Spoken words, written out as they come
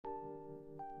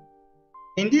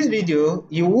In this video,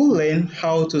 you will learn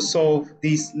how to solve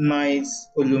this nice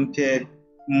Olympiad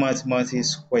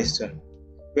mathematics question.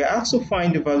 We are asked to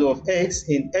find the value of x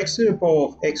in x to the power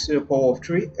of x to the power of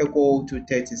 3 equal to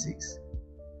 36.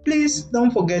 Please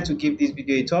don't forget to give this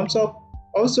video a thumbs up.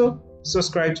 Also,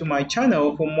 subscribe to my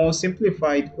channel for more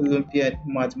simplified Olympiad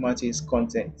mathematics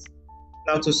content.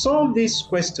 Now, to solve this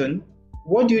question,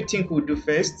 what do you think we'll do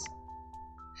first?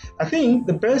 I think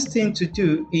the best thing to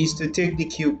do is to take the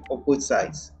cube of both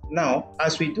sides. Now,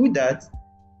 as we do that,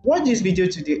 watch this video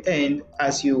to the end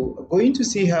as you are going to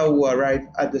see how we arrive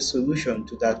at the solution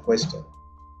to that question.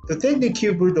 To take the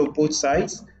cube root of both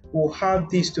sides, we'll have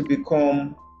this to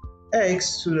become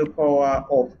x to the power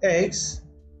of x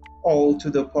all to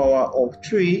the power of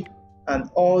 3, and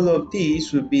all of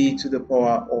these will be to the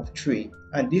power of 3,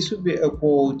 and this will be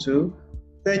equal to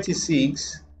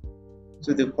 36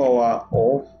 to the power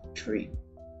of 3.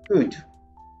 Good.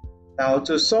 Now,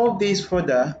 to solve this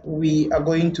further, we are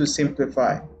going to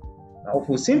simplify. Now, if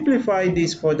we simplify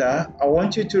this further, I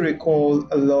want you to recall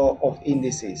a law of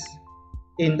indices.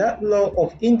 In that law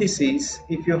of indices,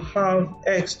 if you have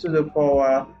x to the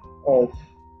power of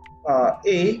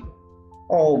a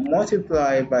all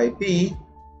multiplied by b,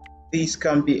 this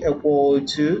can be equal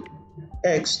to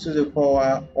x to the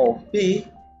power of b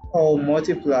all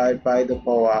multiplied by the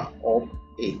power of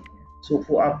a. So if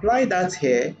we apply that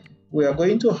here, we are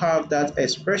going to have that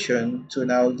expression to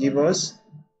now give us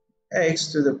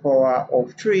x to the power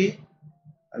of 3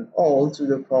 and all to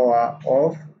the power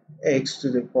of x to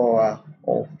the power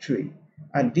of 3.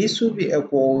 And this will be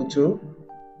equal to,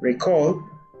 recall,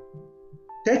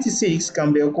 36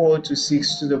 can be equal to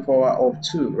 6 to the power of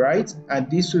 2, right? And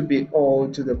this will be all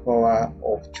to the power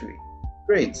of 3.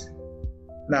 Great.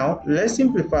 Now, let's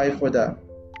simplify further.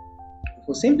 If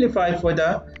we simplify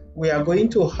further, we are going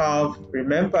to have,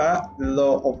 remember, the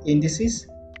law of indices.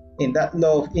 In that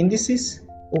law of indices,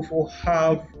 if we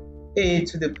have a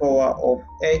to the power of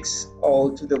x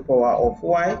all to the power of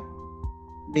y,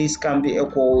 this can be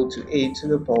equal to a to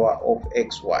the power of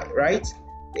xy, right?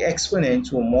 The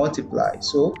exponent will multiply.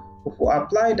 So if we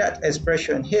apply that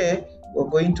expression here, we're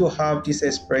going to have this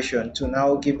expression to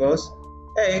now give us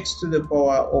x to the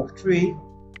power of 3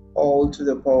 all to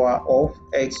the power of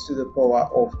x to the power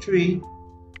of 3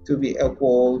 to be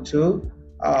equal to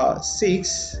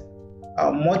 6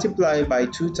 multiplied by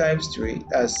 2 times 3,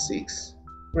 that's 6.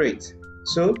 Great.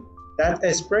 So that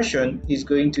expression is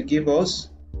going to give us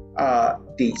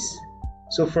this.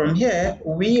 So from here,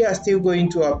 we are still going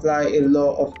to apply a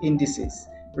law of indices.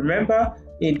 Remember,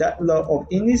 in that law of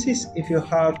indices, if you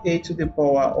have a to the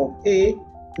power of a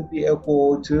to be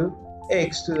equal to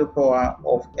x to the power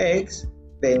of x,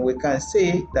 then we can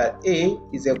say that a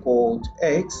is equal to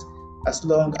x as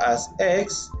long as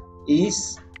x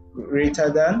is greater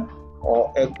than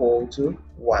or equal to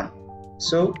 1.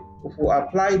 So if we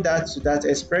apply that to that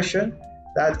expression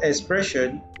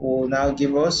will now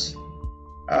give us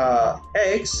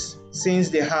x, since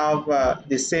they have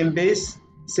the same base,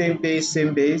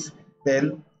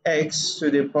 then x to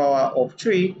the power of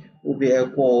 3 will be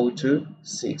equal to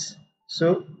 6.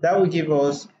 So that will give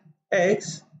us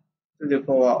x to the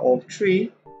power of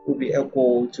 3 will be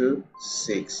equal to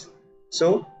 6.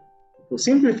 So to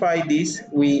simplify this,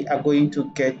 we are going to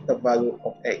get the value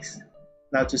of x.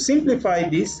 Now, to simplify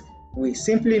this, we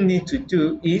simply need to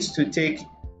do is to take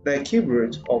the cube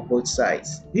root of both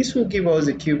sides. This will give us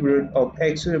the cube root of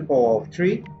x to the power of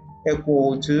 3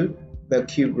 equal to the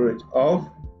cube root of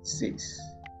 6.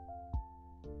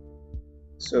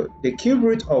 So the cube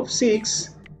root of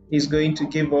 6 is going to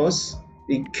give us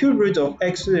the cube root of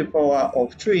x to the power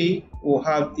of 3. We'll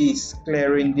have this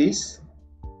clearing this,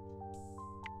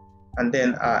 and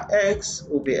then our x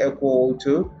will be equal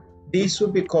to, this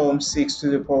will become 6 to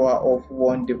the power of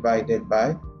 1 divided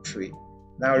by 3.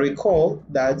 Now recall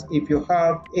that if you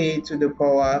have a to the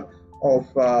power of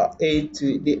a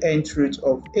to the nth root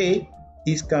of a,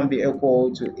 this can be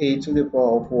equal to a to the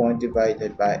power of 1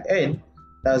 divided by n.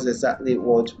 That's exactly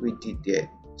what we did there.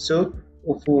 So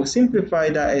if we simplify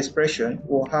that expression,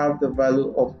 we'll have the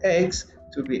value of x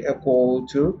to be equal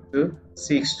to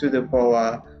 6 to the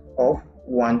power of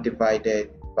 1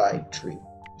 divided by 3.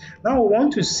 Now we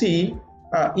want to see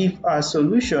if our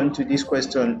solution to this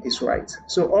question is right.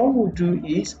 So all we'll do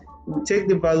is we'll take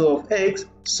the value of x,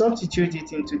 substitute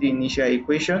it into the initial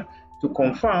equation to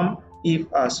confirm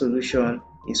if our solution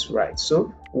is right.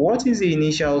 So what is the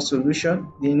initial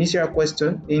solution? The initial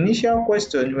question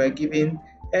we're given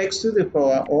x to the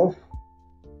power of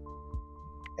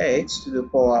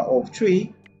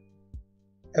 3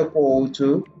 equal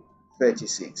to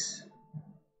 36.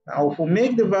 Now if we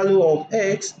make the value of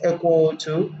x equal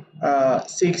to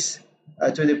 6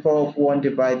 to the power of 1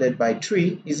 divided by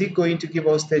 3, is it going to give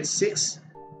us 36?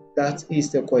 That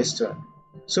is the question.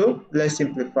 So let's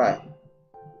simplify.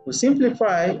 To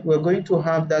simplify, we're going to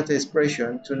have that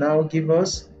expression to now give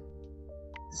us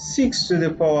 6 to the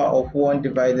power of 1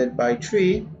 divided by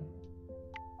 3,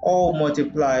 or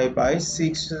multiply by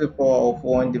 6 to the power of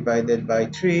 1 divided by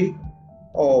 3,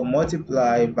 or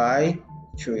multiply by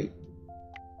 3.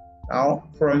 Now,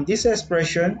 from this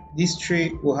expression, this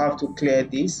 3 will have to clear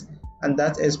this, and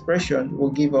that expression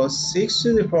will give us 6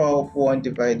 to the power of 1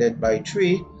 divided by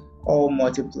 3, or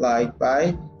multiplied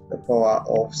by the power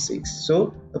of 6.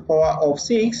 So the power of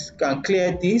 6 can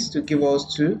clear this to give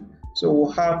us 2. So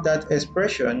we'll have that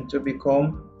expression to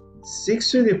become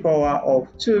 6 to the power of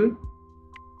 2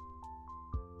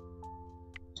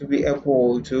 to be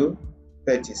equal to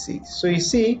 36. So you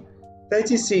see,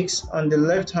 36 on the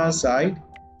left hand side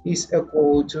is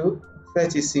equal to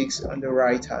 36 on the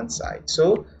right hand side.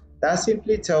 So that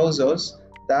simply tells us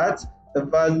that the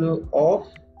value of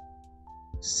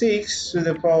 6 to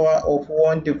the power of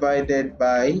 1 divided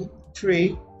by 3,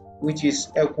 which is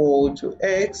equal to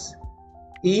x,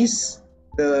 is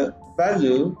the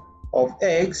value of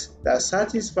x that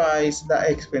satisfies the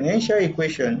exponential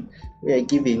equation we are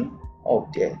given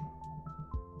up there.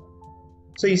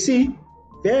 So you see,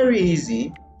 very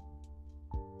easy.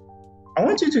 I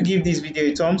want you to give this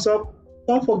video a thumbs up.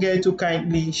 Don't forget to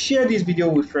kindly share this video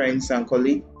with friends and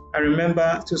colleagues, and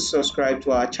remember to subscribe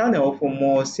to our channel for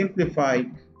more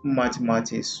simplified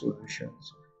mathematics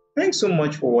solutions. Thanks so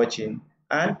much for watching,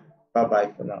 and bye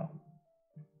bye for now.